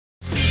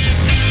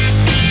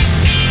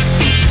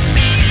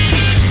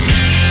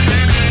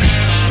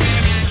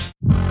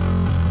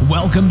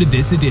Welcome to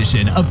this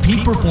edition of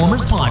Peak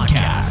Performers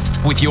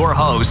Podcast with your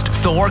host,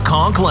 Thor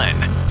Conklin.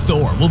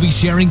 Thor will be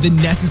sharing the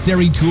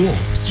necessary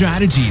tools,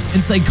 strategies,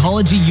 and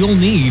psychology you'll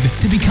need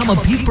to become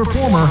a peak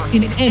performer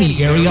in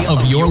any area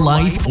of your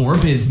life or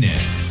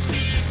business.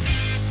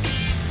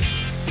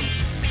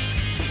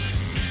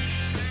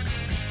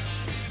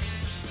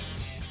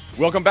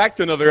 Welcome back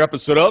to another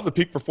episode of the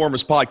Peak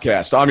Performance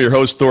Podcast. I'm your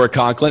host, Thor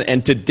Conklin,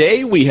 and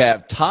today we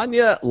have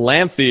Tonya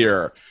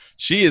Lanthier.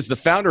 She is the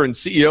founder and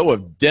CEO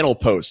of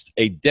DentalPost,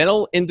 the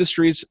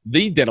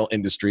dental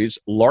industry's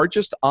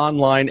largest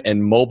online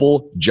and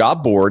mobile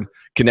job board,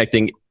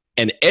 connecting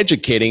and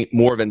educating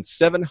more than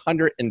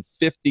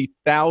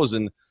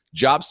 750,000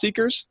 job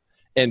seekers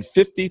and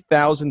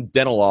 50,000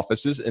 dental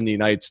offices in the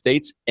United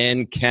States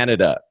and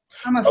Canada.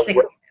 I'm up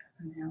 60,000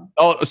 now.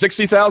 Oh,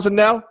 60,000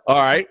 now? All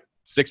right.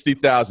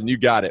 60,000, you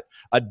got it.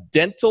 A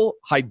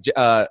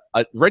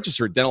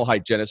registered dental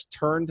hygienist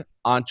turned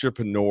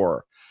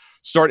entrepreneur.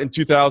 Start in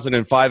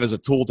 2005 as a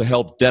tool to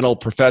help dental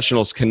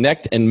professionals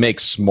connect and make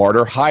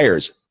smarter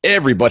hires.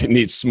 Everybody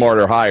needs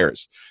smarter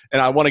hires.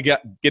 And I want to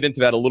get into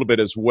that a little bit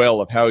as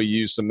well, of how you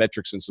use some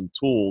metrics and some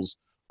tools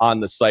on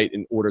the site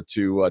in order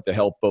to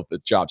help both the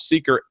job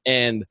seeker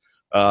and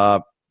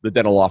the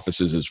dental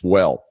offices as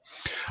well.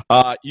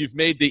 You've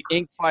made the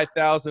Inc.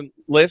 5000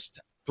 list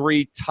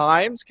 3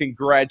 times.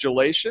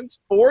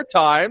 Congratulations. 4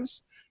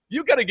 times.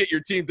 You got to get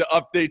your team to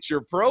update your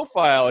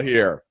profile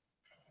here.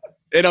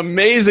 An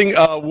amazing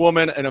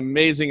woman, an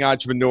amazing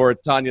entrepreneur.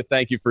 Tonya,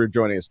 thank you for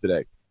joining us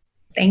today.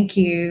 Thank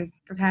you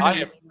for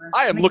having me.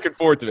 I am looking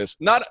forward to this.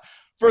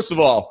 First of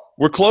all,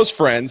 we're close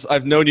friends.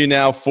 I've known you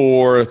now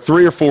for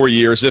 3 or 4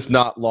 years, if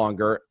not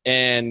longer.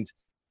 And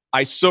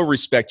I so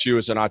respect you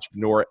as an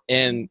entrepreneur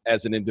and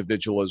as an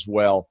individual as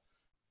well.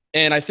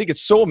 And I think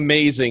it's so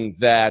amazing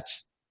that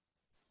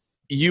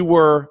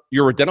you're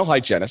a dental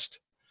hygienist.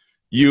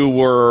 You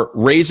were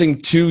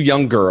raising 2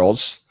 young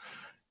girls.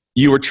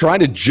 You were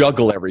trying to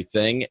juggle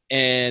everything,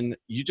 and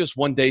you just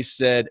one day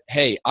said,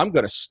 hey, I'm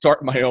going to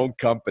start my own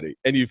company.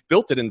 And you've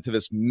built it into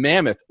this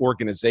mammoth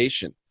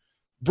organization.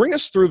 Bring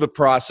us through the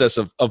process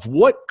of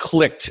what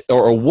clicked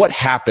or what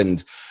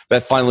happened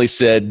that finally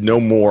said, no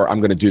more,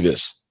 I'm going to do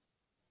this.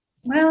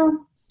 Well,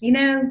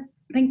 I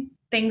think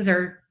things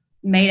are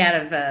made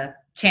out of a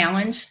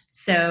challenge.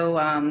 So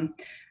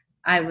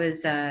I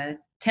was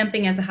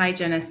temping as a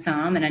hygienist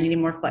some, and I needed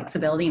more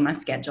flexibility in my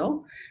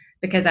schedule,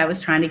 because I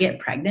was trying to get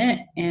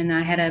pregnant and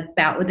I had a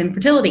bout with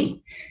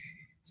infertility.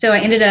 So I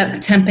ended up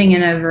temping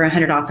in over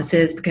 100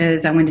 offices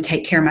because I wanted to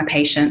take care of my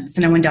patients,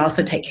 and I wanted to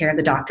also take care of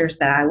the doctors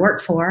that I work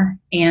for.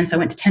 And so I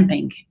went to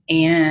temping,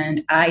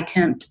 and I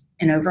temped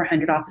in over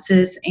 100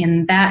 offices,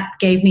 and that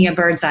gave me a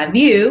bird's eye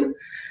view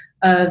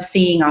of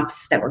seeing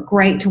offices that were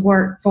great to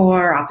work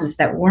for, offices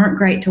that weren't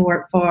great to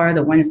work for,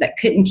 the ones that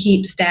couldn't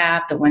keep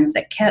staff, the ones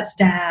that kept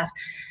staff.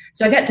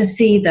 So I got to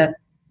see the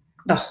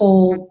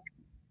whole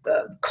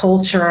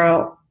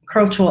cultural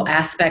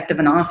aspect of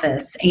an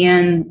office,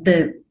 and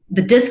the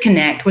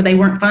disconnect where they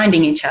weren't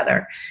finding each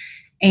other.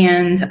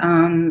 And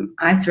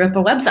I threw up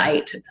a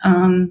website,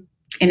 and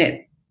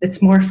it's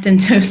morphed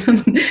into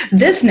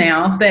this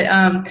now. But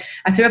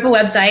I threw up a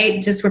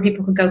website just where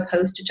people could go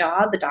post a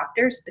job, the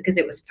doctors, because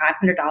it was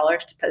 $500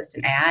 to post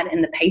an ad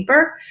in the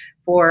paper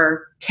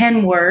for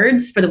 10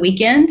 words for the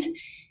weekend.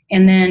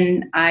 And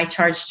then I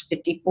charged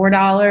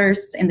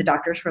 $54, and the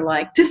doctors were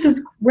like, this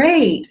is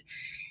great.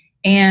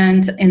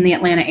 And in the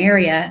Atlanta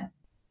area,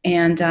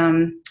 and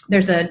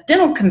there's a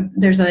dental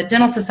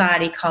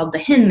society called the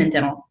Hinman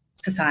Dental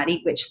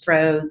Society, which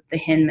throw the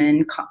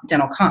Hinman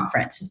Dental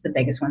Conference. It's the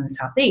biggest one in the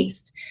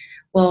Southeast.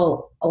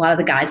 Well, a lot of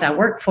the guys I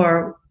work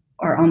for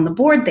are on the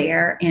board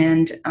there,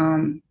 and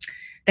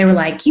they were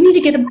like, you need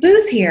to get a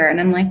booth here. And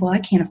I'm like, well, I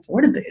can't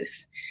afford a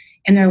booth.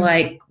 And they're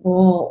like,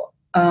 well,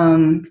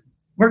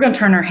 we're going to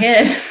turn our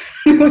head.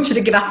 We want you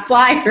to get out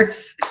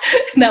flyers.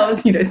 And that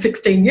was,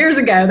 16 years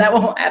ago. That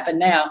won't happen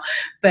now.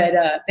 But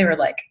they were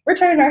like, we're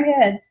turning our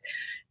heads.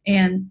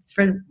 And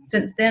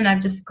since then,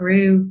 I've just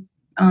grew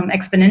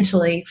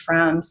exponentially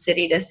from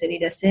city to city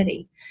to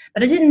city.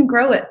 But I didn't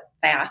grow it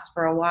fast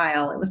for a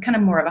while. It was kind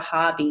of more of a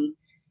hobby.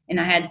 And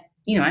I had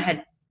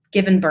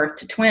given birth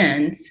to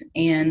twins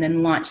and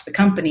then launched the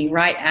company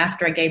right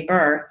after I gave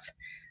birth.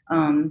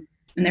 And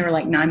they were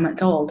like 9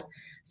 months old.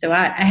 So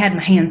I had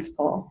my hands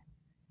full.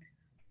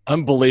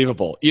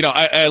 Unbelievable.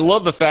 I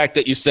love the fact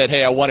that you said,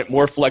 hey, I wanted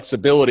more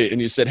flexibility. And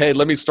you said, hey,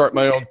 let me start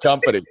my own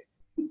company.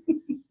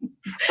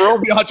 For all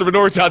the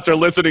entrepreneurs out there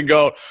listening,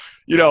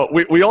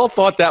 we all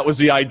thought that was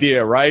the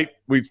idea, right?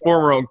 We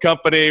form our own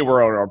company,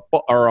 we're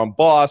our own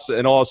boss,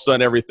 and all of a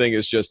sudden everything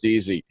is just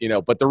easy.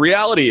 But the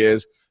reality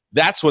is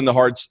that's when the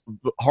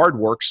hard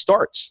work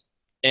starts.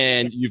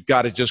 And you've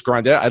got to just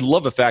grind it out. I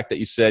love the fact that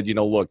you said,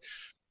 look,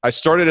 I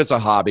started as a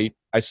hobby.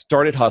 I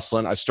started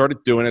hustling. I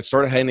started doing it,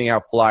 started handing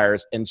out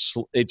flyers, and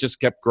it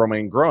just kept growing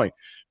and growing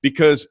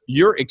because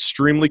you're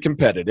extremely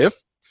competitive.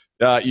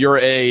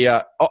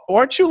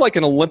 Aren't you like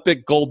an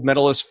Olympic gold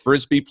medalist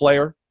Frisbee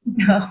player?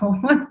 No,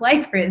 I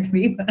play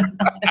Frisbee, but I'm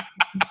not a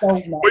gold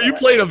medalist. Well, you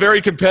played a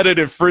very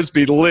competitive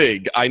Frisbee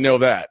league. I know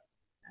that.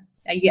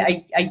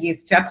 I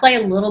used to. I play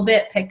a little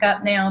bit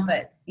pickup now,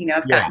 but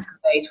I've gotten to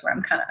the age where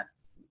I'm kind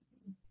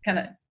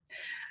of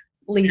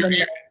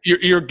leaving.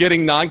 You're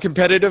getting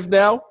non-competitive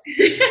now?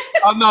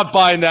 I'm not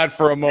buying that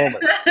for a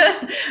moment.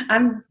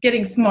 I'm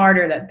getting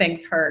smarter that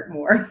things hurt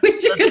more.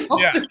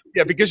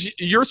 Yeah, because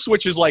your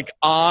switch is like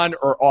on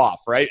or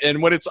off, right?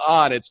 And when it's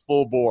on, it's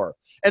full bore.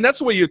 And that's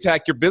the way you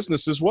attack your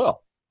business as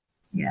well.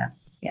 Yeah,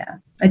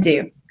 I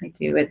do.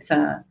 It's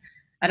I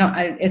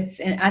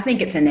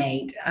think it's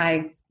innate.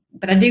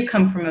 But I do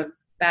come from a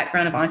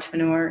background of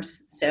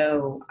entrepreneurs,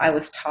 so I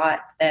was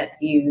taught that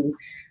you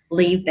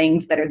leave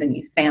things better than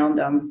you found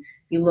them.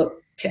 You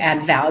look to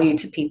add value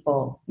to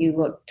people. You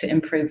look to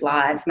improve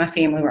lives. My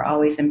family were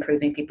always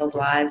improving people's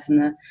lives in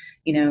the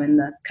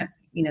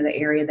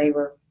area they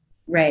were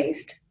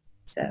raised.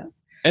 So,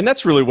 and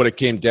that's really what it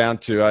came down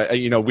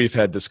to. We've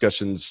had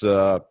discussions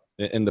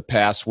in the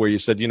past where you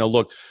said,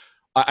 look,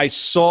 I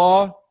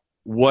saw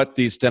what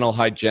these dental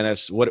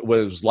hygienists, what it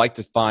was like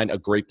to find a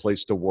great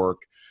place to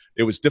work.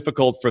 It was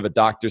difficult for the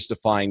doctors to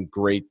find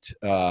great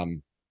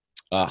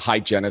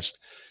hygienists.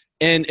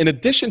 And in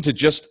addition to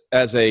just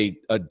as a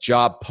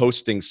job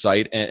posting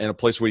site and a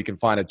place where you can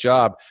find a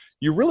job,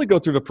 you really go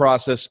through the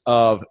process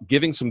of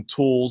giving some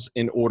tools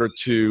in order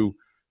to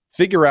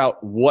figure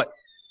out what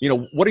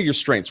are your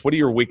strengths? What are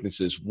your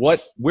weaknesses?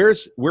 Where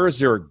is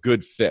there a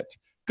good fit?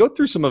 Go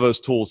through some of those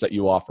tools that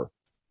you offer.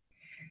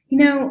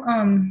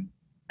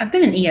 I've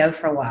been an EO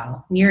for a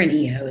while. You're an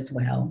EO as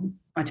well.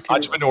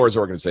 Entrepreneurs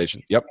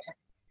Organization. Yep.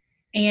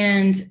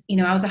 And,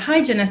 I was a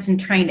hygienist and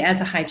trained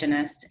as a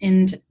hygienist.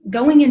 And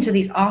going into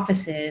these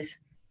offices,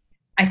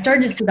 I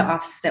started to see the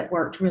offices that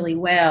worked really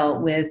well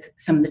with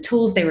some of the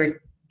tools they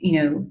were,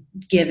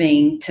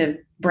 giving to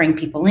bring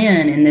people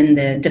in, and then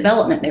the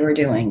development they were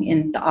doing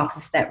in the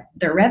offices that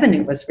their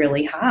revenue was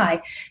really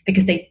high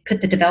because they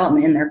put the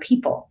development in their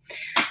people.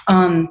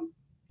 And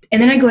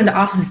then I go into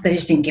offices that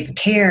just didn't give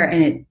care,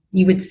 and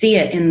you would see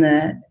it in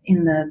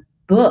the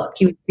book.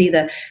 You would see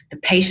the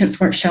patients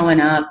weren't showing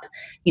up.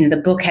 The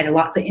book had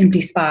lots of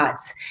empty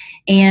spots.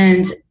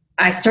 And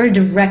I started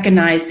to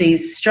recognize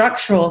these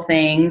structural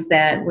things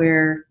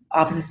where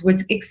offices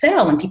would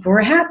excel and people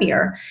were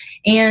happier.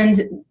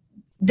 And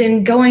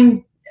then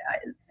going,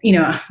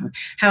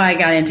 how I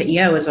got into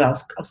EO as well.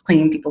 I was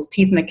cleaning people's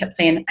teeth, and I kept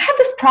saying, I have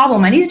this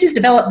problem. I need to just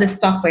develop this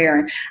software,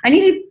 and I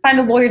need to find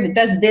a lawyer that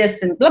does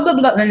this, and blah, blah,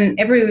 blah. And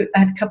I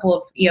had a couple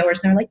of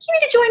EOers, and they're like, you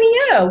need to join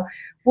EO.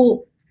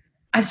 Well,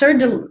 I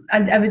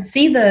would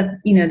see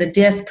the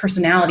DISC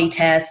personality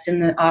test in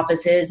the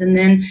offices. And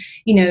then,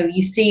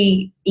 you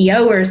see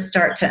EOers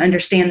start to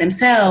understand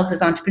themselves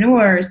as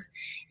entrepreneurs,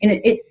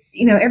 and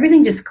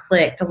everything just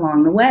clicked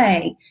along the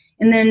way.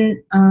 And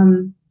then,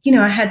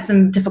 I had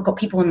some difficult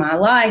people in my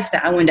life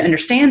that I wanted to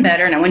understand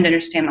better, and I wanted to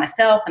understand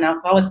myself. And I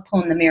was always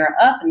pulling the mirror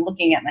up and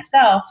looking at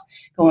myself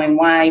going,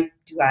 why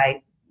do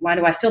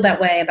I feel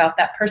that way about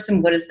that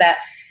person? What does that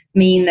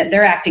mean that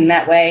they're acting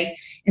that way?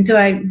 And so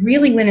I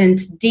really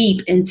went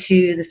deep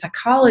into the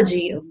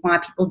psychology of why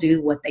people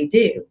do what they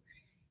do.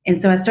 And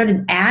so I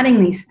started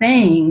adding these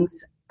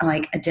things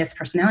like a DISC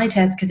personality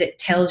test, because it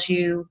tells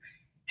you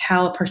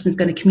how a person's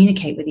going to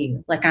communicate with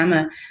you. Like I'm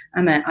an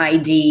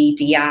ID,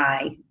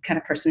 DI kind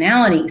of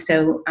personality.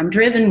 So I'm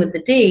driven with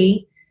the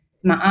D,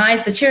 my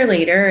I's the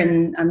cheerleader,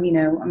 and I'm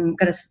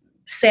going to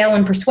sell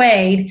and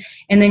persuade.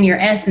 And then your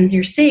S and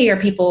your C are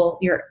people,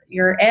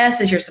 your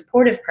S is your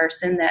supportive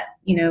person that,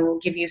 will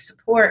give you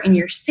support. And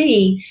your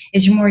C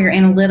is more your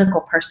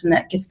analytical person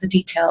that gets the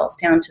details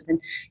down to the,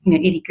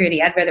 itty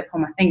gritty. I'd rather pull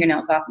my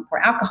fingernails off and pour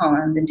alcohol on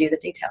them than do the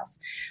details.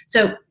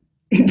 So,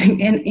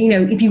 and,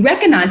 if you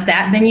recognize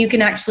that, then you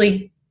can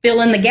actually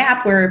fill in the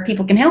gap where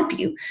people can help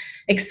you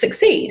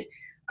succeed.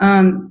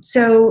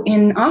 So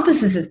in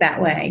offices is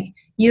that way.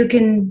 You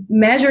can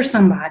measure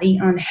somebody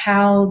on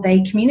how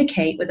they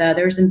communicate with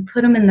others and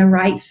put them in the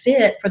right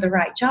fit for the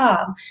right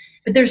job.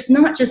 But there's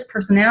not just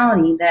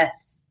personality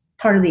that's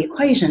part of the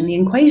equation. The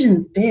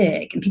equation's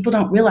big, and people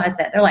don't realize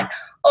that. They're like,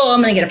 oh,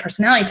 I'm going to get a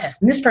personality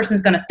test, and this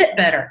person's going to fit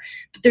better.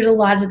 But there's a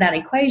lot of that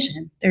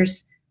equation.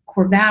 There's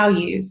core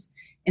values,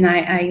 and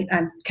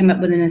I've come up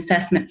with an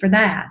assessment for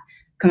that.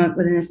 Come up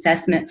with an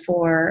assessment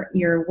for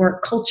your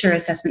work culture.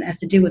 Assessment has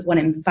to do with what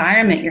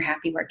environment you're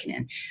happy working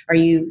in.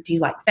 Do you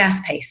like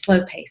fast pace,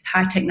 slow pace,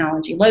 high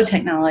technology, low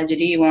technology?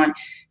 Do you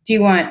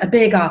want a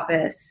big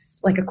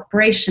office like a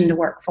corporation to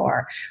work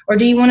for, or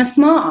do you want a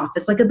small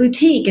office like a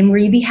boutique and where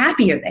you be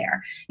happier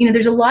there?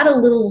 There's a lot of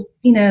little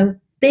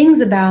things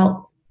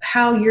about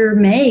how you're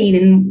made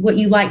and what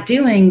you like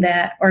doing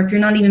that, or if you're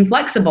not even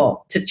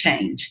flexible to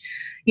change.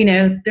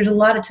 There's a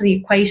lot to the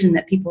equation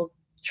that people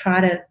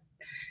try to.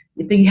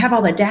 If you have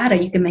all the data,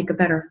 you can make a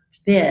better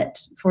fit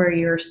for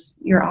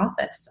your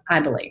office, I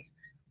believe.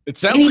 It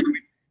sounds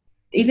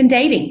even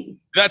dating.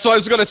 That's what I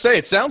was going to say.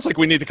 It sounds like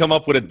we need to come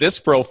up with a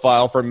DISC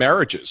profile for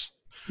marriages.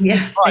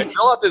 Yeah. All right,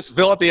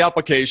 fill out the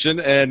application,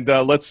 and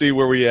let's see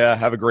where we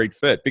have a great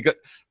fit. Because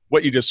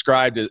what you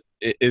described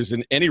is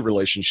in any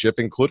relationship,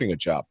 including a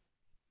job.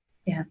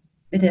 Yeah,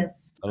 it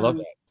is. I love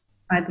that.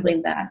 I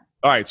believe that.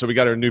 All right, so we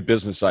got our new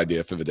business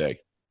idea for the day.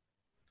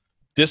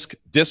 Disc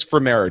for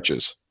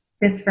marriages.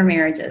 Disc for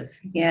marriages.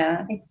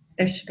 Yeah.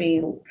 There should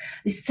be,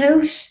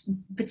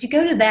 but you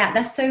go to that,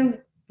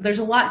 there's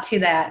a lot to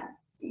that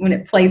when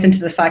it plays into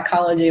the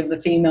psychology of the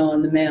female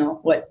and the male,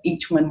 what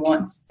each one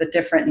wants, the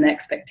different and the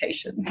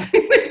expectations.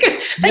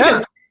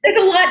 Yeah. There's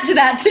a lot to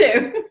that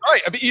too.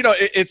 Right. I mean,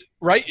 it's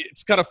right.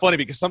 It's kind of funny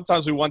because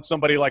sometimes we want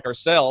somebody like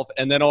ourselves,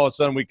 and then all of a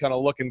sudden we kind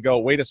of look and go,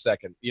 wait a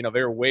second,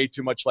 they're way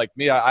too much like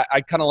me. I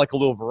kind of like a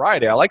little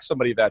variety. I like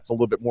somebody that's a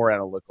little bit more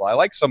analytical. I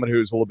like someone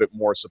who's a little bit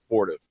more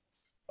supportive.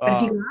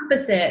 But if you go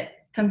opposite,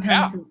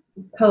 sometimes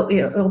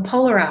it'll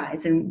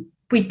polarize, and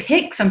we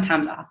pick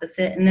sometimes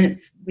opposite, and then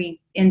we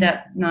end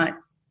up not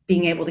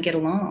being able to get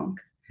along.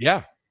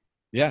 Yeah.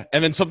 Yeah.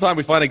 And then sometimes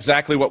we find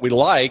exactly what we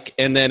like,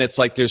 and then it's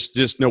like there's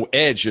just no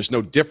edge, there's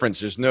no difference,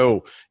 there's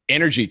no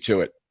energy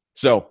to it.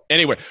 So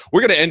anyway,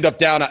 we're going to end up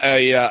down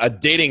a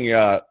dating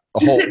a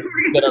whole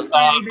set of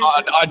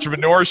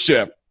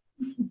entrepreneurship.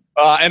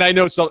 And I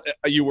know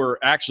you were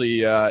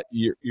actually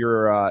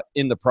you're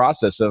in the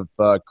process of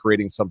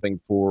creating something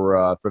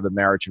for the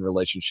marriage and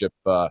relationship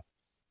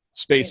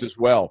space as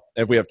well.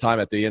 If we have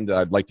time at the end,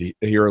 I'd like to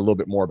hear a little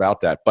bit more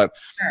about that. But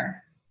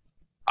sure.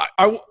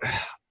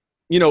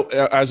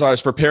 As I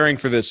was preparing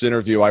for this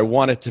interview, I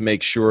wanted to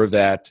make sure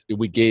that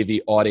we gave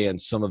the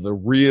audience some of the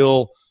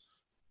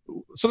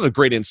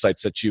great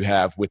insights that you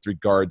have with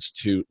regards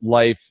to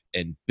life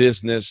and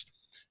business.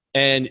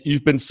 And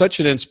you've been such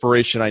an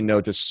inspiration, I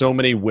know, to so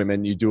many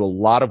women. You do a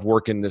lot of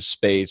work in this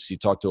space. You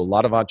talk to a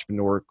lot of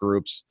entrepreneur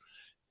groups,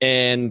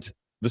 and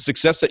the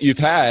success that you've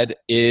had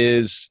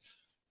is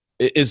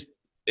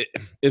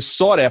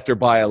sought after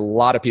by a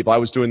lot of people. I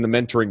was doing the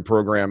mentoring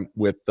program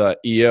with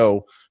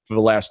EO for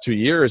the last 2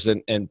 years,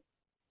 and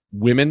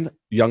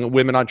young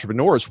women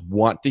entrepreneurs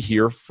want to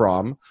hear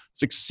from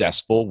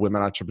successful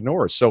women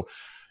entrepreneurs. So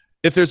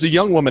if there's a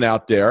young woman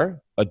out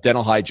there, a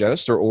dental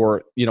hygienist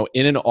or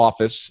in an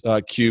office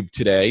cube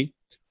today,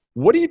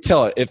 what do you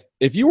tell her?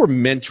 If you were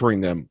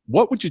mentoring them,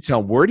 what would you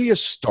tell them? Where do you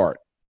start?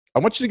 I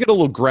want you to get a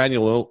little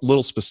granular, a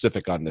little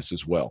specific on this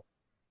as well.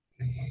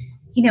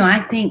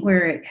 I think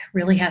where it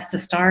really has to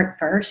start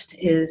first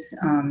is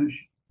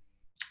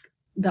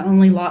the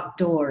only locked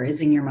door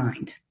is in your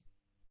mind.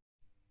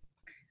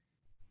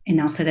 And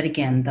I'll say that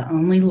again, the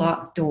only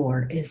locked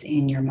door is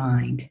in your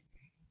mind.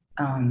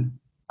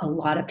 A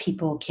lot of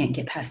people can't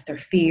get past their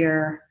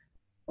fear,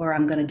 or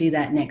I'm going to do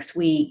that next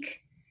week.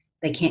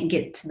 They can't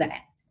get to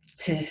that,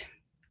 to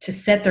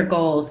set their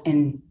goals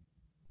and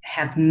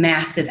have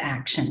massive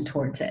action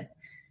towards it.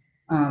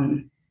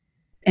 And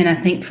I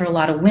think for a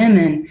lot of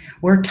women,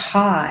 we're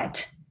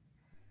taught,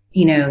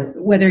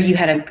 whether you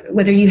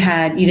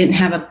didn't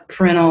have a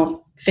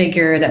parental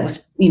figure that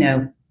was,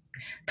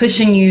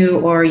 pushing you,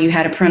 or you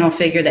had a parental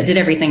figure that did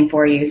everything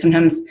for you.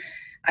 Sometimes,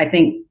 and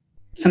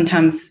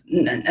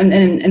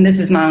this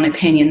is my own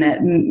opinion, that,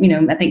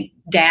 I think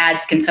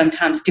dads can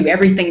sometimes do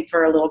everything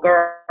for a little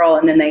girl,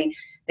 and then they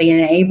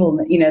enable,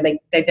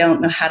 they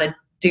don't know how to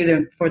do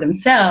them for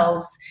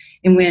themselves.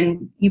 And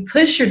when you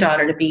push your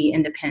daughter to be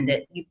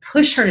independent, you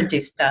push her to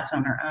do stuff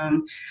on her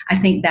own, I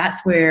think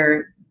that's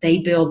where they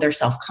build their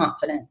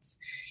self-confidence.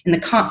 And the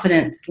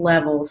confidence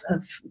levels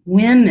of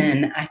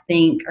women, I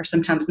think, are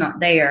sometimes not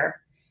there.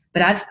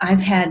 But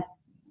I've had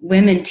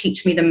women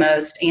teach me the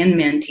most, and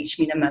men teach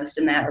me the most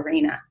in that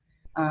arena,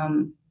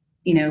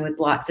 with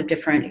lots of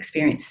different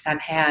experiences I've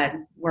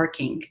had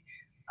working.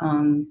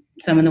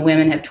 Some of the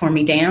women have torn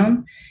me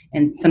down,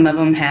 and some of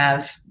them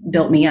have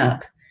built me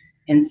up.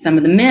 And some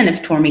of the men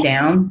have torn me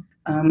down.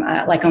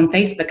 Like on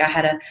Facebook, I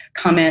had a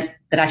comment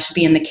that I should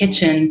be in the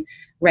kitchen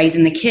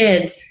raising the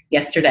kids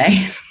yesterday.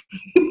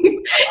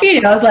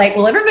 I was like,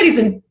 well, everybody's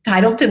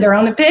entitled to their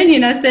own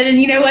opinion. I said,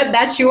 and you know what?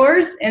 That's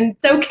yours, and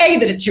it's okay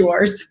that it's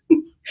yours.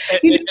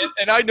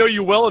 And I know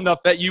you well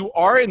enough that you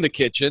are in the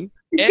kitchen,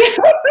 and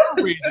you're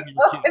raising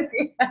your kids,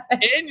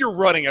 and you're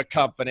running a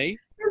company,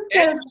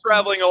 and you're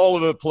traveling all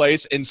over the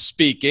place and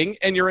speaking,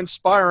 and you're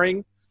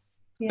inspiring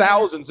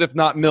thousands, if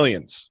not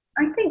millions.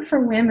 I think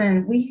for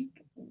women, we've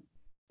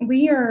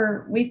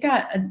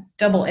got a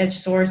double-edged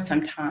sword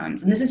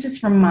sometimes, and this is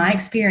just from my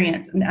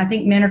experience. And I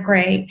think men are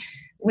great.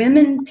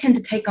 Women tend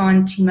to take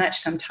on too much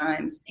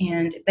sometimes,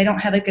 and if they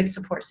don't have a good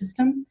support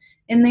system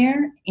in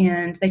there,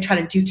 and they try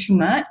to do too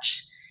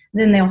much,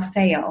 then they'll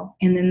fail,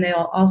 and then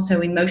they'll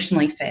also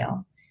emotionally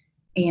fail.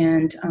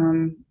 And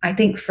I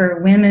think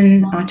for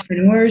women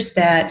entrepreneurs,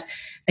 that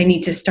they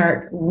need to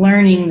start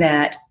learning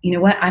that,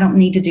 I don't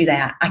need to do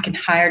that. I can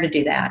hire to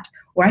do that,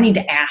 or I need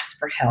to ask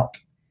for help,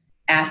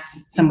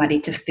 ask somebody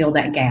to fill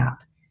that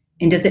gap.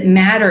 And does it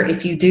matter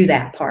if you do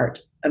that part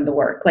of the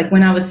work? Like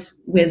when I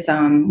was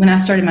when I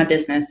started my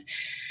business,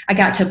 I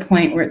got to a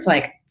point where it's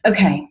like,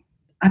 okay,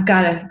 I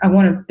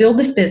want to build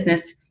this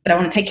business, but I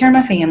want to take care of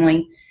my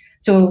family.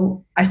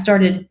 So I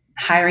started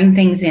hiring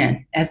things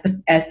in as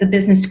the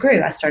business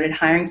grew. I started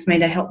hiring somebody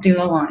to help do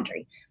the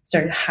laundry,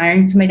 started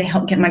hiring somebody to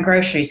help get my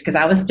groceries, because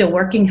I was still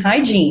working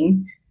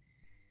hygiene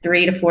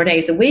 3 to 4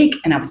 days a week,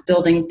 and I was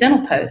building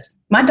DentalPost.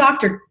 My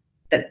doctor,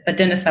 the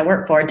dentist I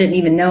worked for, didn't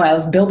even know I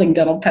was building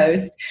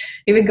DentalPost.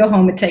 He would go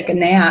home and take a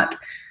nap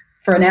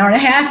for an hour and a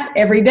half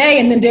every day.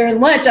 And then during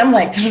lunch, I'm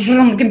like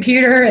on the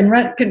computer and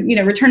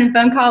returning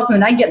phone calls. And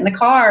then I'd get in the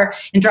car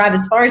and drive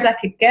as far as I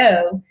could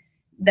go,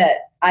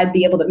 that I'd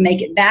be able to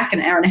make it back an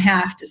hour and a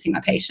half to see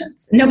my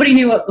patients. Nobody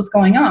knew what was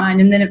going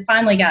on. And then it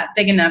finally got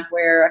big enough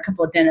where a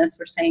couple of dentists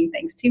were saying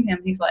things to him.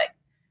 He's like,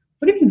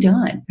 what have you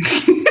done?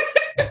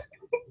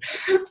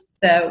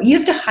 So you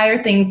have to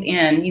hire things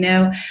in.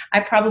 I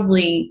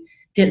probably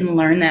didn't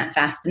learn that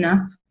fast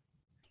enough.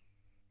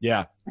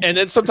 Yeah. And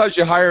then sometimes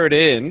you hire it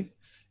in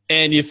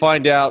and you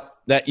find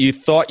out that you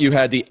thought you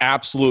had the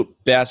absolute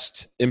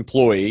best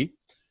employee.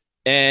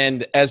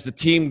 And as the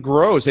team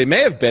grows, they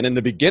may have been in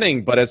the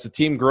beginning, but as the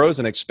team grows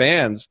and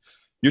expands,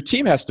 your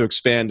team has to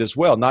expand as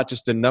well, not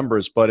just in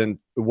numbers, but in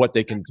what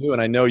they can do.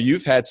 And I know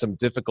you've had some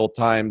difficult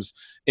times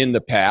in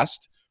the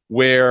past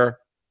where,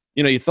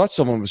 you thought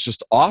someone was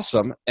just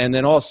awesome. And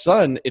then all of a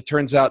sudden it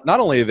turns out not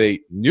only are they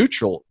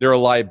neutral, they're a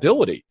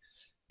liability.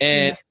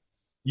 And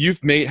you've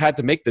had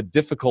to make the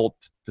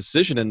difficult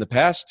decision in the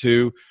past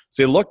to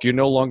say, look, you're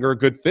no longer a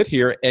good fit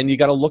here and you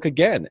got to look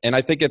again. And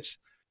I think it's,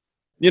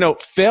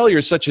 failure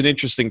is such an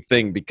interesting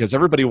thing because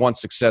everybody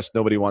wants success.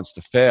 Nobody wants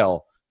to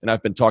fail. And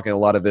I've been talking a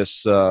lot of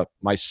this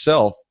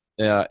myself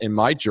in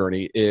my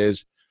journey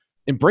is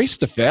embrace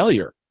the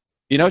failure.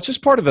 It's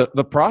just part of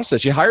the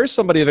process. You hire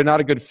somebody, they're not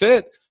a good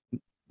fit,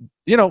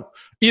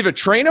 either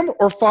train them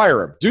or fire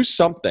them, do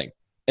something,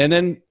 and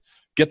then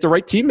get the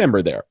right team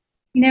member there.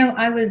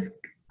 I was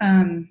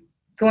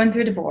going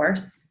through a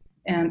divorce,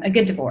 a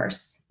good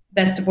divorce,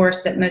 best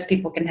divorce that most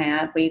people can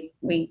have. We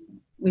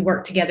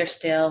work together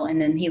still,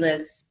 and then he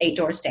lives 8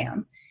 doors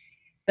down.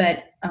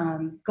 But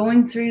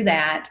going through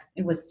that,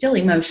 it was still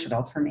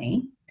emotional for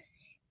me.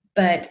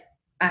 But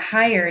I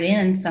hired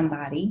in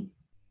somebody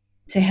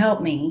to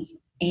help me,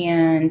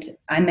 and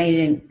I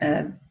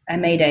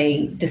made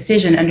a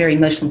decision under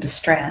emotional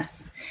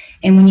distress.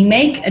 And when you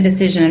make a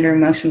decision under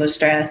emotional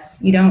distress,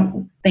 you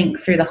don't think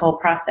through the whole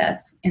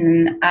process.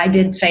 And I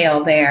did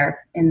fail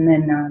there. And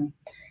then,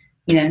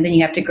 then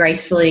you have to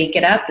gracefully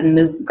get up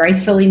and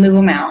gracefully move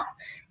them out.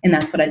 And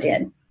that's what I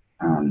did,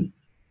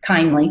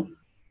 kindly.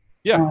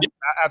 Yeah,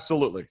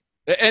 absolutely.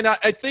 And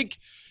I think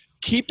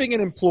keeping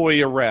an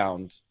employee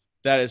around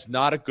that is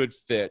not a good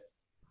fit,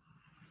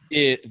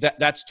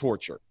 that's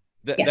torture.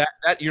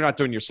 That you're not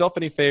doing yourself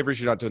any favors,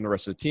 you're not doing the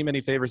rest of the team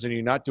any favors, and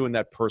you're not doing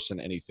that person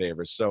any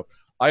favors. So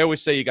I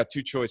always say you got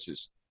 2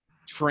 choices: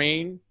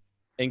 train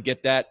and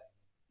get that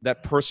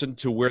person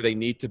to where they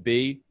need to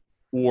be,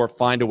 or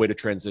find a way to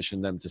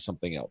transition them to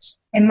something else.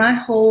 And my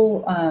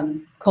whole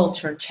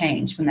culture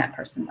changed when that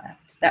person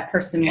left. That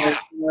person was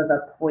more of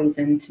a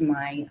poison to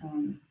my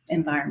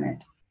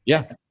environment.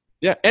 Yeah.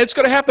 Yeah. And it's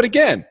going to happen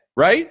again,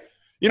 right?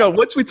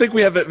 Once we think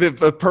we have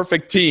a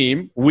perfect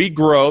team, we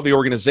grow, the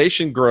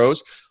organization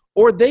grows,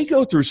 or they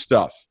go through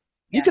stuff.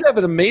 Yeah. You could have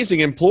an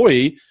amazing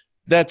employee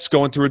that's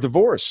going through a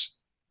divorce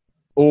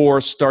or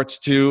starts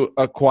to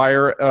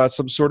acquire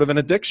some sort of an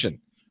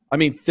addiction. I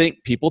mean,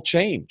 people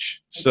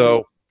change.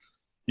 So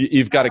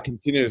you've got to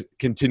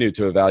continue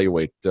to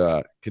evaluate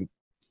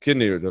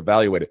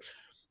it.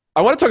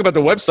 I want to talk about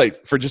the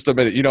website for just a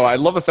minute. I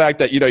love the fact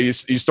that, you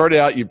started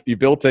out, you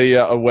built a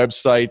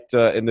website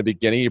in the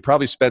beginning. You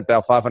probably spent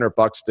about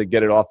 $500 to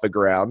get it off the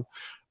ground.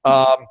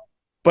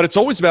 But it's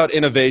always about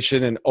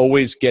innovation and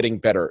always getting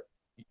better.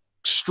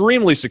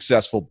 Extremely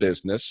successful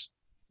business,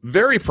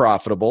 very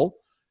profitable.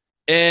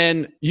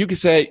 And you can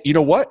say, you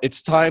know what?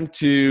 It's time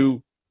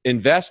to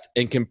invest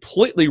and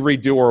completely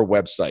redo our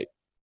website.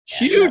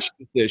 Huge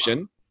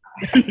decision.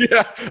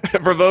 Yeah.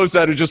 For those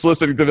that are just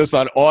listening to this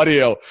on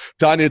audio,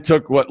 Tonya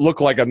took what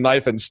looked like a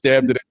knife and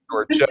stabbed it into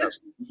her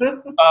chest.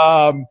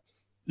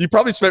 You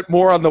probably spent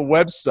more on the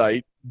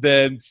website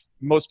than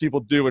most people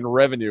do in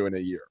revenue in a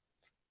year.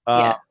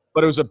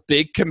 But it was a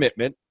big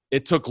commitment.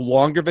 It took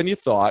longer than you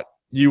thought.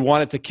 You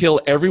wanted to kill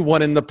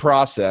everyone in the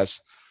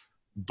process,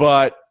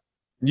 but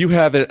you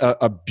have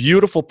a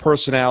beautiful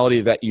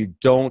personality that you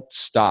don't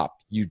stop.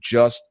 You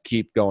just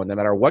keep going. No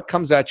matter what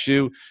comes at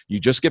you, you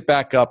just get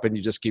back up and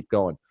you just keep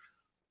going.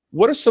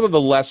 What are some of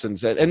the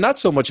lessons, and not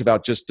so much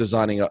about just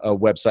designing a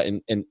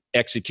website and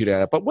executing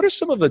it, but what are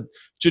some of the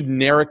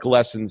generic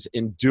lessons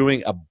in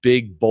doing a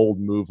big,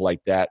 bold move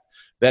like that,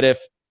 that if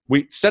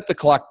we set the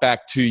clock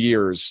back 2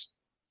 years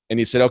and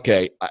you said,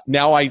 okay,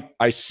 now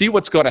I see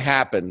what's going to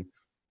happen,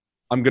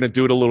 I'm going to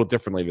do it a little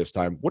differently this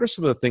time. What are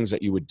some of the things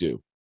that you would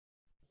do?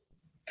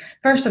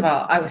 First of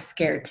all, I was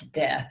scared to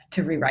death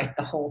to rewrite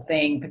the whole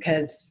thing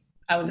because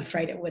I was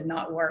afraid it would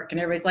not work. And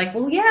everybody's like,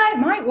 well, yeah, it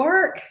might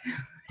work.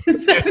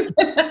 So,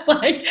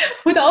 like,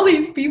 with all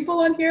these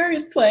people on here,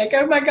 it's like,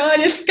 oh my God,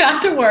 it's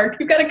got to work.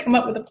 You've got to come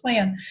up with a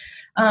plan.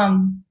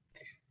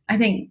 I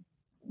think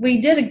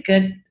we did a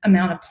good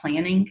amount of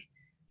planning,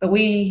 but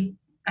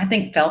I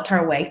think felt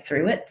our way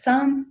through it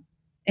some.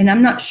 And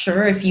I'm not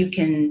sure if you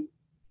can,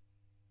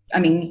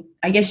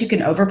 I guess you can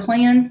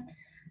overplan.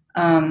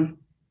 There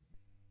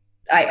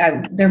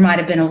might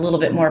have been a little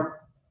bit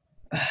more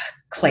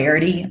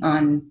clarity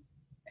on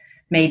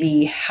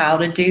maybe how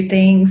to do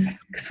things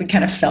because we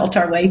kind of felt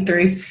our way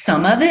through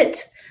some of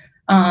it.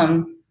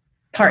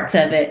 parts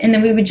of it. And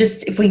then we would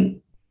just, if we,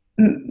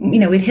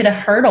 we'd hit a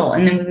hurdle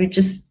and then we would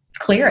just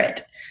clear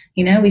it.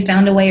 We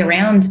found a way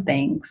around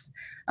things.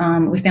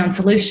 We found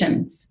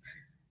solutions.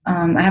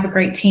 I have a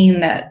great team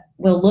that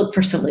will look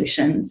for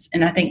solutions.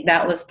 And I think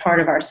that was part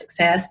of our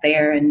success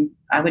there. And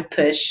I would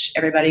push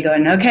everybody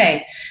going,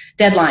 okay,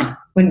 deadline.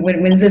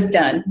 When is this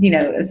done?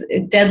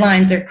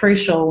 Deadlines are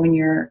crucial when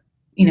you're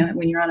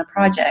on a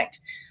project.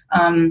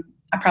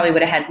 I probably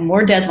would have had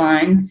more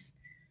deadlines.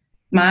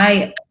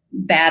 My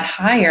bad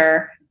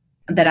hire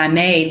that I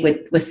made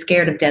was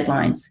scared of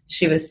deadlines.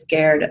 She was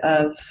scared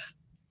of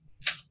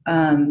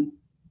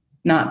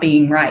not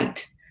being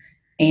right.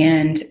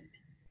 And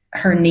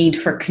her need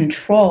for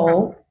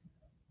control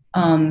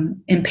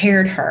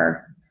impaired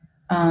her,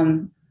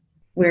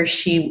 where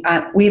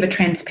we have a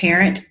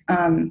transparent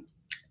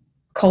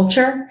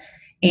culture,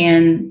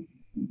 and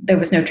there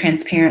was no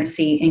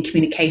transparency in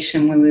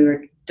communication when we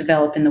were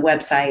developing the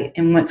website.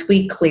 And once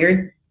we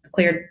cleared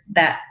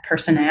that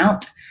person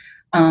out,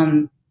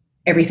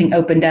 everything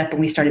opened up and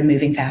we started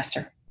moving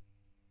faster.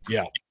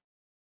 Yeah.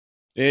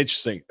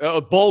 Interesting.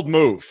 Bold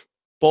move.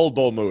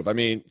 Bold move. I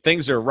mean,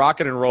 things are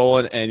rocking and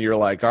rolling and you're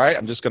like, all right,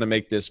 I'm just going to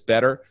make this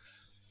better.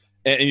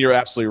 And you're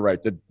absolutely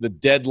right. The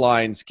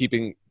deadlines,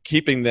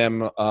 keeping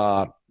them,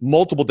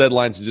 multiple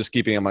deadlines and just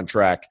keeping them on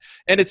track.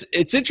 And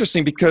it's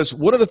interesting because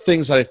one of the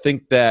things that I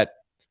think that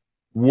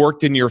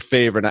worked in your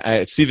favor, and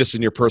I see this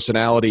in your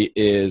personality,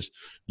 is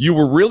you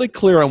were really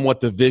clear on what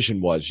the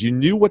vision was. You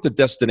knew what the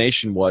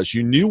destination was.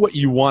 You knew what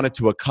you wanted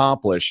to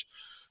accomplish.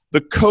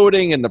 The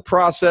coding and the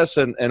process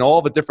and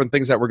all the different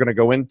things that we're going to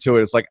go into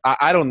is like,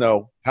 I don't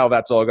know how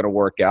that's all going to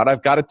work out.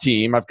 I've got a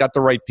team. I've got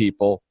the right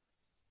people.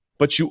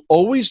 But you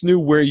always knew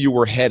where you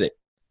were headed.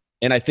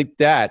 And I think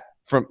that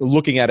from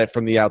looking at it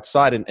from the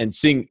outside and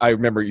seeing, I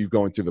remember you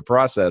going through the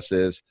process,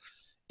 is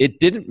it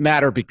didn't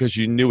matter because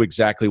you knew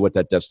exactly what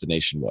that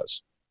destination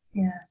was.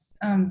 Yeah.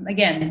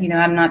 Again,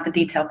 I'm not the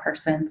detail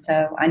person,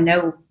 so I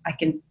know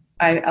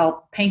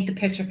I'll paint the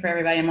picture for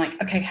everybody. I'm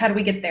like, okay, how do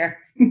we get there?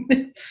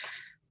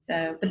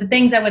 But the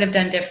things I would have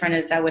done different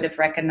is I would have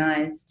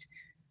recognized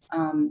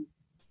some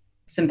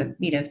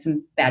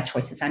bad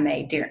choices I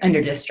made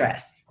under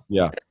distress.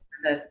 Yeah.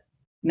 The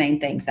main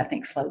things I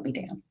think slowed me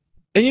down.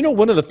 And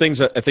one of the things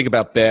that I think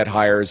about bad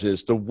hires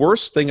is the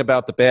worst thing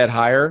about the bad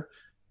hire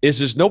is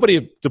there's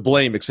nobody to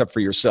blame except for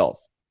yourself.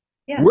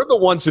 Yeah. We're the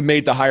ones who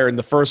made the hire in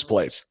the first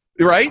place,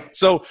 right?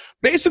 So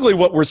basically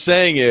what we're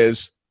saying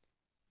is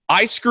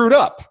I screwed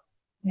up.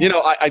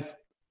 Yeah.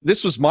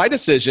 This was my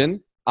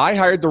decision. I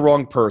hired the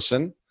wrong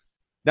person.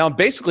 Now I'm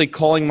basically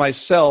calling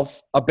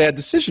myself a bad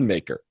decision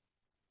maker.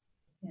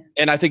 Yeah.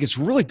 And I think it's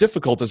really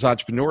difficult as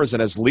entrepreneurs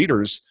and as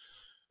leaders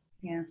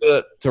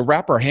to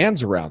wrap our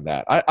hands around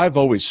that. I've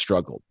always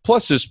struggled.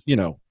 Plus there's,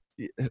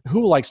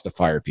 who likes to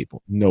fire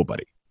people?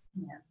 Nobody.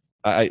 Yeah.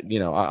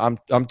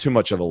 I'm too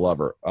much of a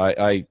lover.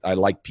 I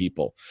like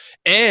people.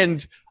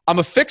 And I'm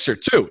a fixer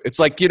too. It's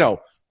like,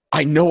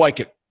 I know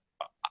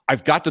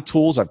I've got the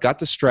tools, I've got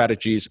the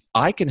strategies.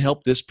 I can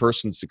help this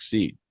person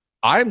succeed.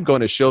 I'm going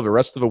to show the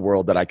rest of the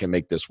world that I can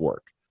make this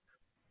work.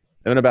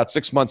 And then about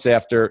 6 months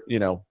after,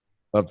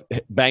 of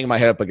banging my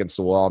head up against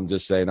the wall, I'm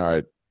just saying, all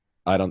right,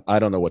 I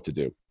don't know what to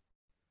do.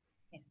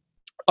 Yeah.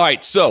 All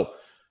right. So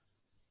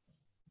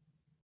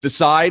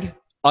decide,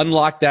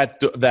 unlock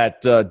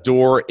that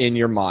door in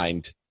your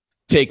mind,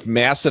 take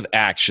massive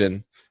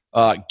action,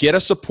 get a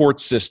support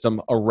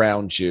system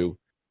around you.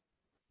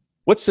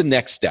 What's the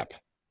next step?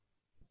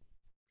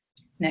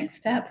 Next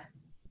step.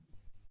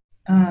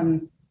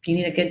 You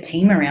need a good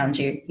team around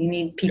you. You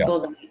need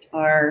people that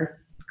are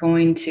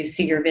going to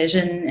see your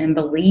vision and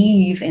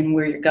believe in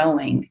where you're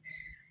going.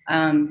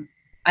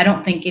 I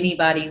don't think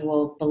anybody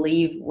will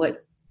believe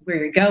where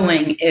you're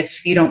going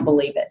if you don't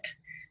believe it.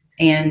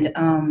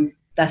 And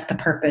that's the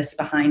purpose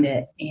behind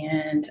it.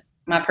 And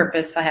my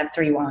purpose, I have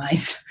 3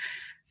 whys.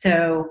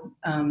 So,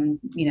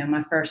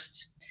 my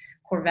first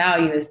core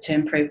value is to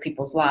improve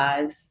people's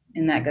lives.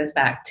 And that goes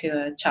back to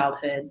a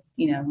childhood,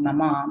 my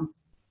mom.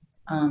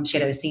 She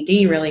had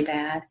OCD really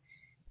bad,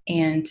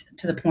 and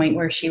to the point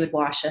where she would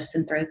wash us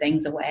and throw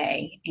things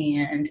away.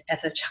 And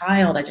as a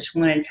child, I just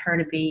wanted her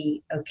to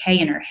be okay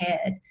in her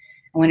head.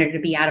 I wanted her to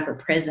be out of her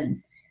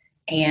prison.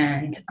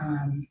 And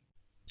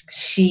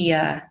she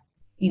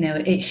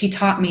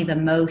taught me the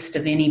most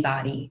of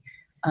anybody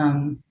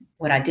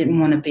what I didn't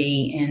want to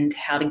be and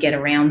how to get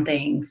around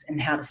things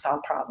and how to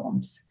solve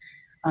problems.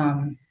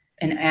 And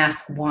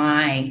ask,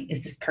 why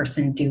is this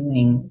person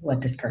doing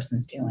what this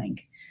person's doing?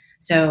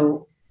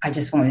 So I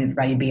just wanted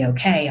everybody to be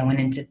okay. I went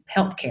into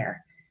healthcare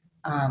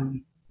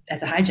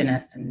as a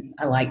hygienist, and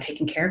I like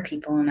taking care of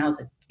people. And I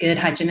was a good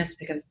hygienist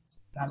because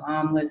my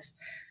mom was,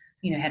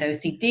 had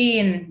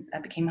OCD, and I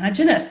became a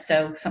hygienist.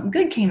 So something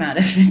good came out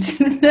of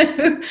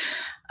it.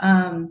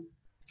 I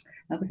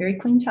was a very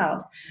clean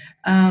child.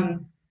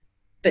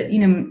 But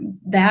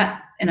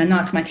that, and I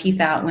knocked my teeth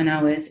out when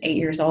I was 8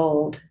 years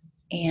old.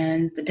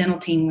 And the dental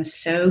team was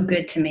so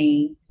good to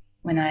me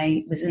when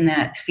I was in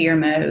that fear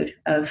mode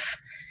of,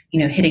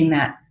 hitting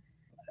that.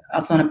 I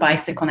was on a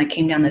bicycle and I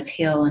came down this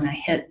hill and I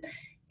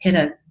hit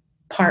a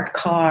parked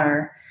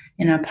car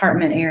in an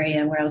apartment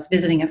area where I was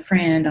visiting a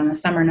friend on a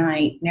summer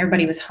night, and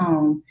everybody was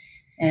home.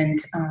 And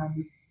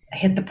I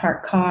hit the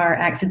parked car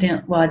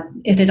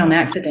it did on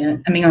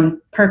accident. I mean,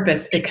 on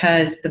purpose,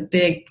 because the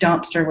big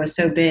dumpster was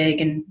so big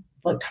and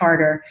looked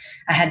harder.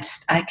 I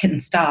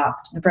couldn't stop.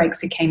 The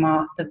brakes had came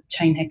off. The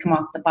chain had come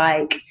off the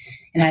bike,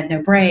 and I had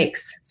no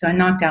brakes. So I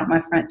knocked out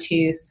my front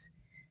tooth.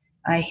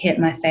 I hit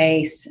my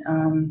face,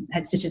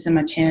 had stitches in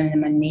my chin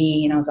and my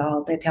knee, and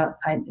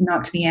I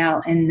knocked me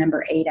out and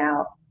number 8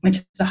 out. Went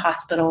to the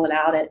hospital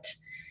without it.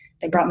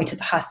 They brought me to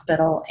the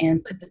hospital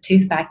and put the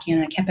tooth back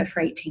in. I kept it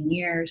for 18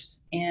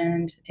 years,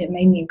 and it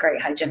made me a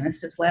great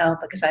hygienist as well,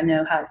 because I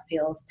know how it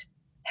feels to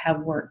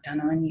have work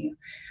done on you.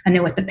 I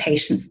know what the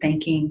patient's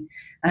thinking.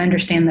 I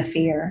understand the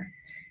fear.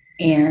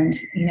 And,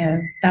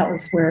 that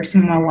was where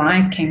some of my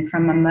lies came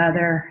from. My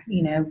mother,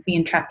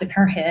 being trapped in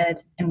her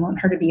head and wanting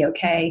her to be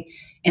okay.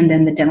 And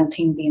then the dental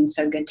team being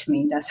so good to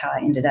me. That's how I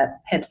ended up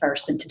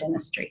headfirst into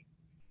dentistry.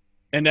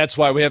 And that's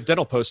why we have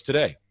DentalPost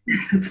today.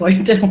 That's why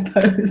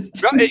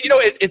DentalPost.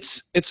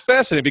 It's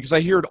fascinating, because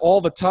I hear it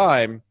all the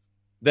time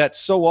that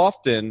so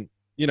often,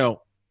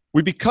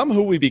 we become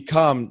who we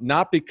become,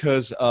 not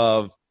because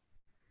of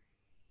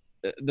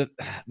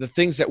the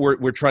things that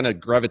we're trying to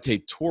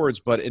gravitate towards,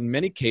 but in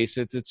many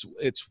cases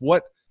it's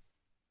what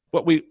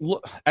we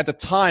look at the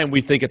time.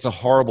 We think it's a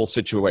horrible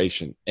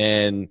situation,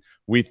 and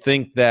we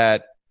think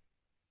that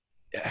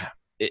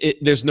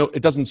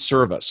it doesn't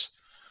serve us.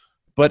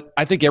 But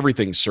I think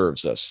everything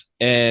serves us.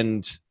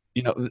 And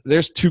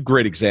there's 2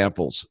 great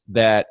examples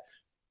that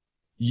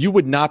you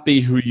would not be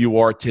who you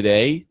are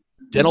today.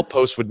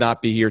 DentalPost would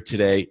not be here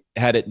today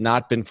had it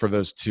not been for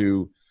those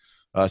 2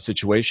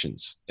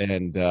 situations.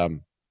 And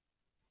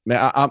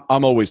man,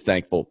 I'm always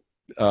thankful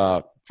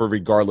for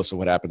regardless of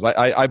what happens.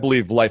 I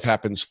believe life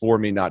happens for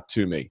me, not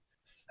to me.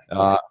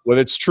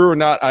 Whether it's true or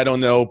not, I don't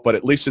know, but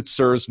at least it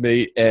serves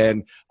me.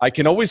 And I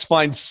can always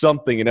find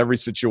something in every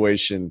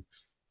situation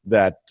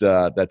that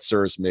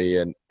serves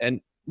me.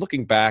 And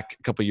looking back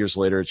a couple of years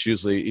later, it's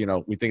usually,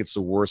 we think it's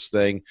the worst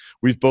thing.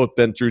 We've both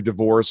been through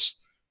divorce,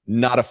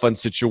 not a fun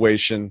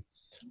situation.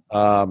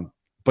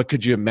 But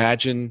could you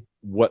imagine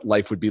what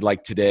life would be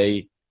like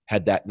today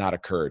had that not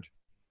occurred?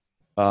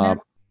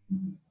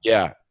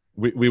 Yeah,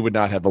 we would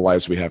not have the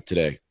lives we have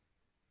today.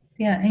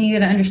 Yeah, and you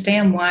got to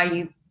understand why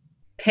you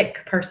pick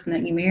a person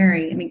that you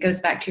marry. I mean, it goes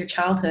back to your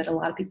childhood. A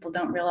lot of people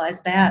don't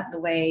realize that, the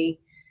way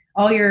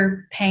all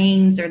your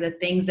pains or the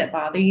things that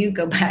bother you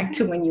go back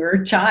to when you were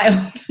a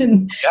child.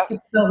 And you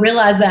don't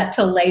realize that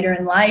till later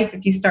in life.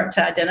 If you start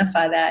to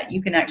identify that,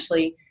 you can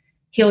actually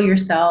heal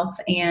yourself,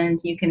 and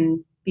you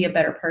can be a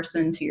better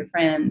person to your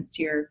friends,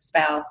 to your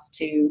spouse,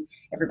 to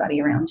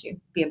everybody around you.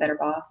 Be a better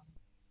boss.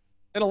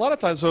 And a lot of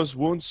times those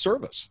wounds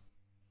serve us.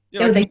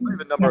 I they can't believe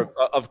the number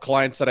of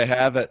clients that I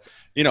have that,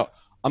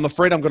 I'm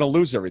afraid I'm going to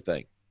lose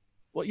everything.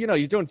 Well,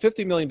 you're doing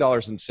 $50 million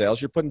in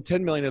sales. You're putting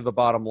 $10 million at the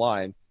bottom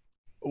line.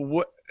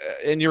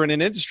 And you're in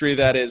an industry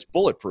that is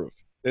bulletproof.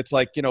 It's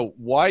like,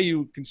 why are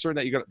you concerned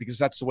that you're going to, because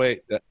that's the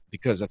way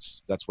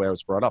I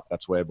was brought up.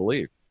 That's the way I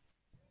believe.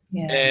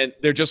 Yeah. And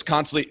they're just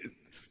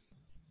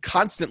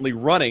constantly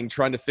running,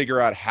 trying to figure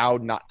out how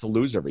not to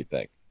lose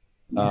everything.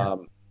 Yeah.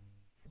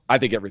 I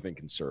think everything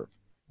can serve.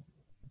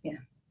 Yeah.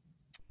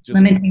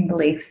 Limiting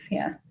beliefs.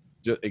 Yeah.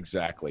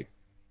 Exactly.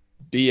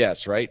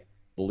 BS, right?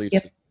 Beliefs.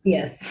 Yep.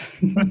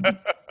 Yes.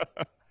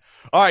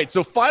 All right.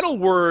 So final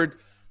word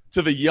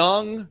to the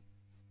young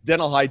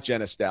dental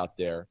hygienist out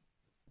there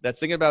that's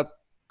thinking about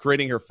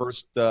creating her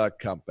first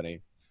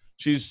company.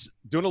 She's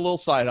doing a little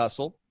side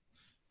hustle.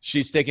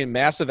 She's taking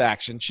massive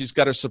action. She's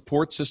got her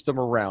support system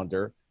around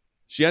her.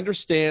 She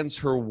understands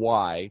her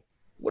why.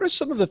 What are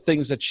some of the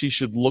things that she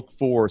should look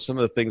for, some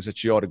of the things that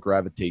she ought to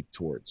gravitate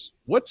towards?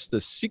 What's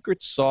the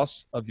secret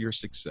sauce of your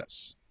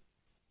success?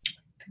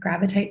 To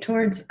gravitate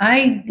towards?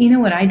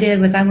 What I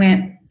did was I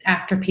went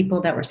after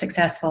people that were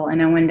successful,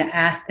 and I wanted to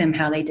ask them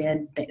how they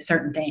did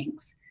certain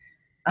things.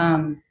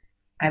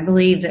 I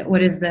believe that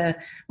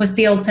what's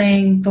the old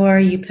saying, Thor?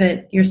 You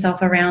put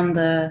yourself around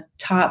the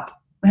top,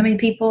 how many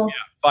people?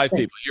 Yeah, 5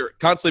 people. You're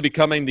constantly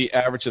becoming the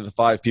average of the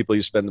 5 people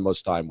you spend the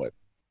most time with.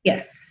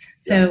 Yes.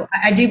 So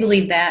I do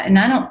believe that. And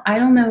I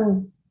don't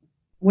know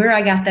where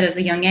I got that as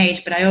a young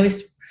age, but I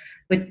always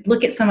would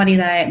look at somebody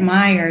that I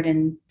admired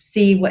and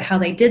see how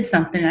they did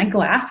something. And I'd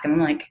go ask them, I'm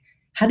like,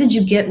 how did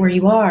you get where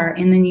you are?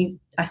 And then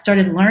I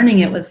started learning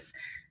it was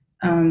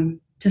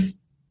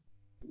just,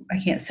 I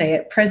can't say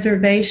it,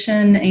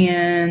 preservation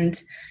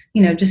and,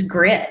 just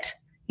grit.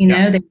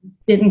 They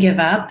didn't give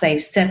up. They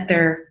set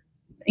their,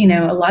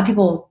 a lot of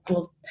people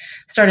will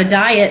start a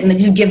diet and they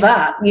just give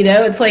up.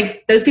 It's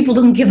like those people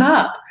don't give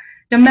up.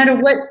 No matter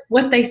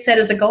what they set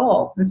as a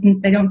goal,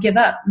 they don't give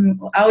up. And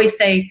I always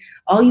say,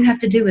 all you have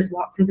to do is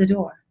walk through the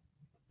door.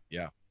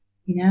 Yeah.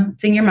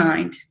 It's in your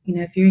mind.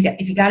 If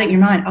you got it in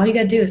your mind, all you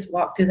got to do is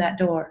walk through that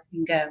door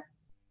and go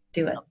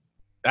do it.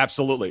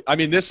 Absolutely. I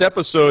mean, this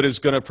episode is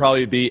going to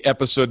probably be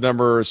episode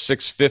number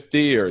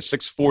 650 or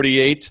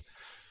 648.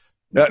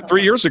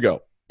 3 years ago,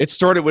 it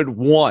started with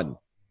 1.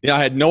 I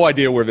had no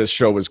idea where this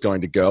show was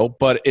going to go,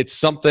 but it's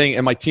something,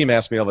 and my team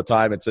asks me all the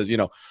time, it says,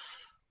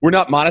 we're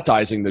not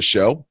monetizing this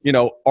show.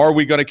 Are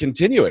we going to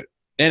continue it?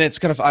 And it's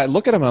kind of, I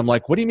look at them, I'm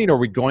like, what do you mean, are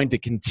we going to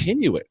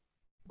continue it?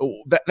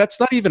 That's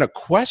not even a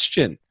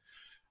question.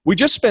 We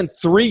just spent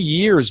 3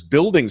 years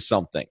building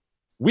something.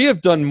 We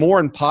have done more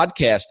in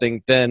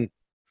podcasting than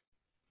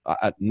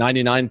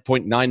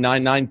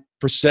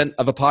 99.999%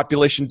 of the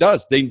population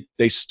does.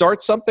 They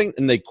start something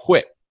and they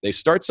quit. They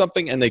start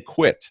something and they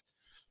quit.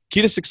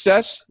 Key to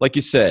success, like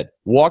you said,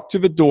 walk to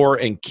the door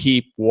and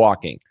keep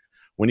walking.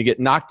 When you get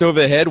knocked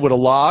over the head with a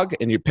log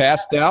and you're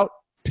passed out,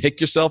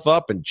 pick yourself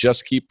up and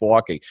just keep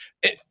walking.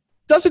 It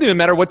doesn't even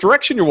matter what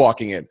direction you're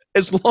walking in,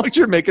 as long as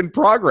you're making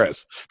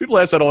progress. People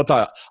ask that all the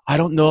time. I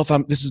don't know if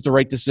this is the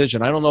right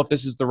decision. I don't know if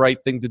this is the right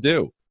thing to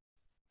do.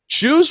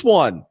 Choose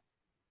one,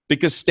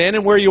 because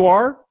standing where you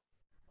are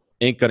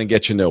ain't going to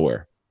get you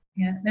nowhere.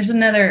 Yeah, there's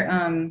another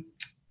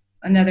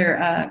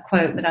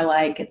quote that I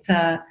like. It's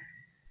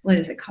what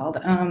is it called?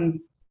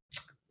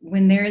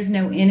 When there is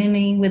no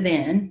enemy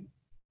within,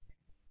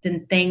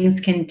 then things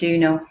can do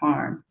no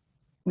harm.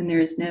 When there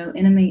is no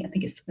enemy, I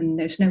think it's when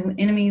there's no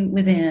enemy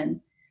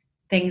within,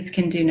 things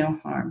can do no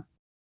harm.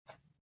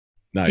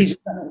 Nice.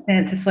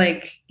 It's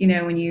like,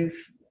 when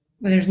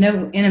there's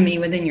no enemy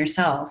within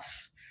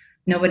yourself,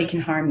 nobody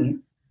can harm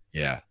you.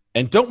 Yeah.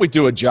 And don't we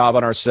do a job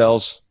on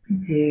ourselves? We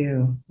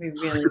do. We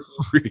really do.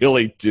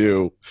 Really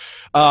do.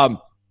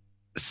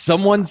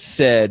 Someone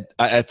said,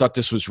 I thought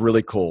this was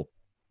really cool.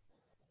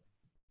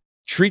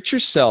 Treat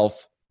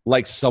yourself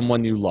like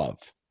someone you love.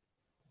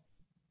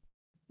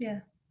 Yeah.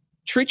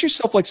 Treat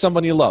yourself like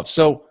someone you love.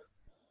 So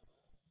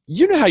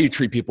you know how you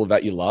treat people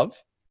that you love.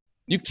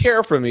 You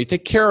care for them. You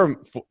take care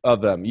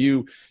of them.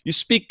 You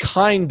speak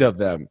kind of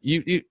them.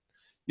 You'll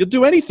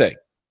do anything.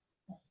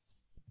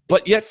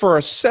 But yet for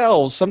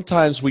ourselves,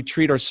 sometimes we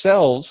treat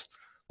ourselves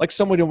like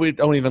someone we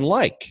don't even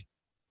like.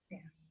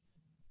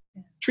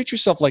 Treat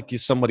yourself like you're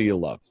somebody you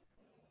love.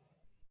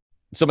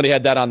 Somebody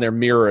had that on their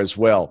mirror as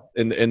well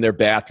in their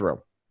bathroom.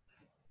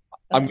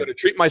 I'm going to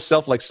treat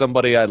myself like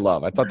somebody I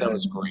love. I thought that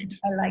was great.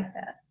 I like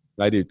that.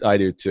 I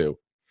do too.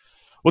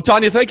 Well,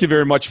 Tonya, thank you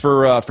very much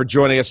for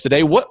joining us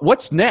today.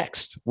 What's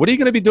next? What are you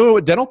going to be doing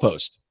with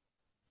DentalPost?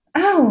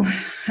 Oh,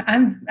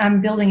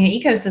 I'm building an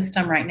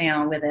ecosystem right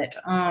now with it.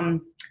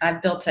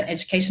 I've built an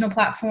educational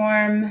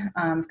platform.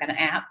 I've got an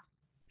app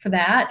for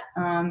that.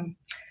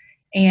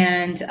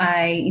 And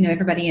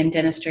everybody in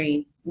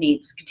dentistry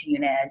needs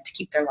continuing ed to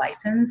keep their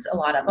license. A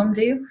lot of them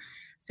do.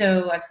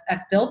 So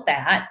I've built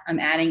that. I'm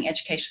adding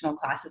educational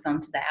classes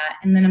onto that.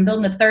 And then I'm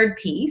building a third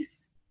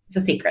piece. It's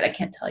a secret. I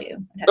can't tell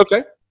you.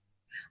 Okay.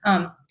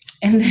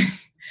 And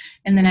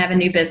then I have a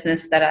new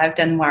business that I've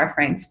done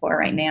wireframes for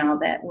right now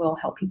that will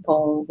help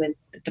people with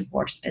the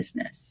divorce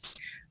business.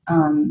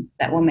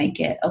 That will make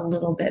it a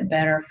little bit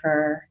better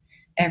for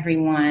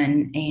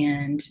everyone.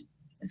 And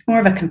it's more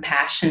of a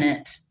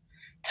compassionate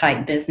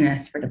type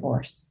business for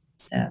divorce.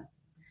 So,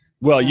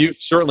 well, you've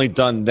certainly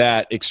done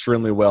that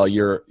extremely well.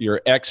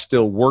 Your ex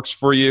still works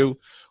for you,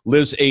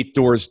 lives 8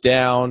 doors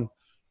down,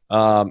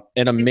 an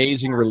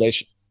amazing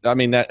relation. I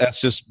mean,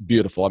 that's just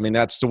beautiful. I mean,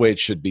 that's the way it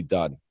should be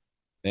done.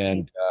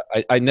 And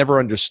I never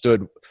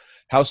understood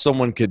how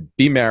someone could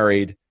be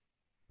married.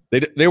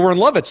 They were in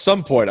love at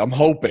some point, I'm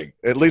hoping.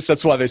 At least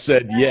that's why they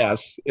said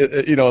yes.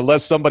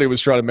 Unless somebody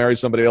was trying to marry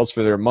somebody else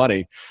for their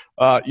money.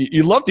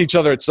 You loved each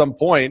other at some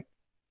point.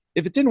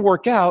 If it didn't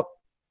work out,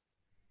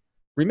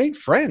 remain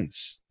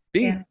friends.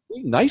 Be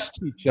nice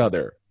to each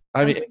other.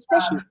 I mean,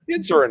 especially if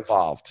kids are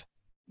involved.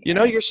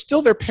 You're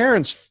still their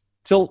parents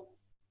till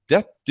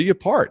death do you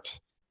part.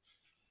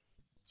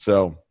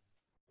 So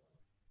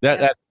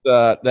that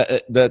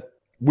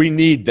we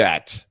need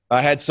that.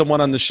 I had someone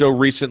on the show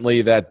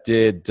recently that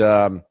did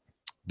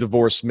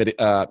divorce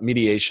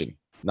mediation,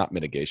 not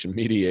mitigation,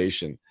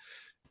 mediation,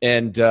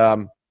 and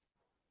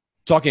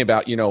talking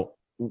about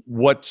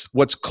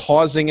what's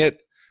causing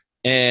it.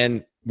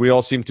 And we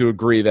all seem to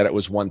agree that it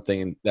was one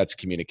thing, and that's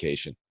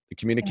communication. The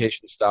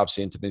communication stops,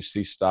 the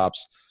intimacy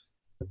stops.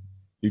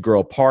 You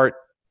grow apart,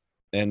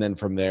 and then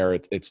from there,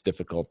 it's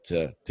difficult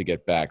to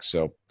get back.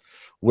 So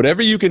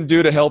whatever you can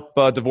do to help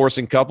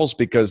divorcing couples,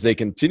 because they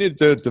continue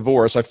to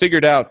divorce. I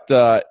figured out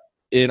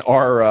in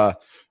our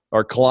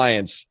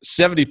clients,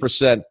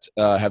 70%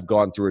 have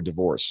gone through a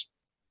divorce.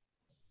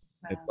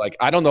 Wow. It's like,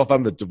 I don't know if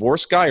I'm a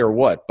divorce guy or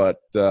what, but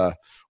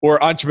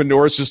or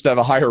entrepreneurs just have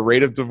a higher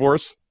rate of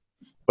divorce.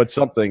 But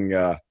something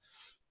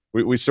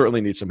we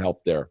certainly need some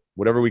help there.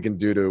 Whatever we can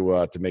do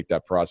to make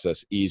that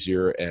process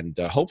easier and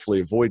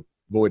hopefully avoid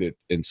it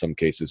in some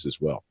cases as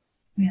well.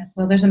 Yeah,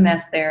 well, there's a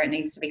mess there. It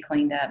needs to be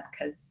cleaned up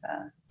because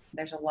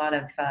there's a lot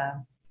of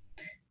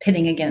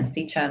pitting against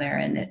each other,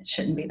 and it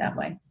shouldn't be that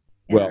way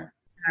in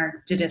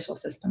our judicial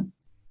system.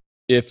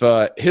 If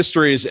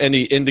history is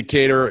any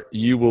indicator,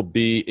 you will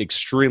be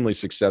extremely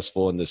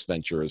successful in this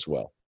venture as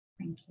well.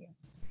 Thank you.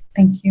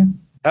 Thank you.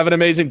 Have an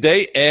amazing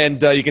day,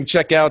 and you can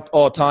check out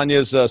all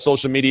Tonya's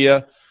social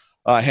media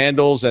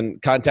handles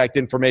and contact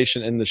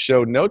information in the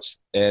show notes.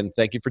 And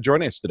thank you for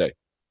joining us today.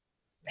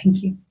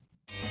 Thank you.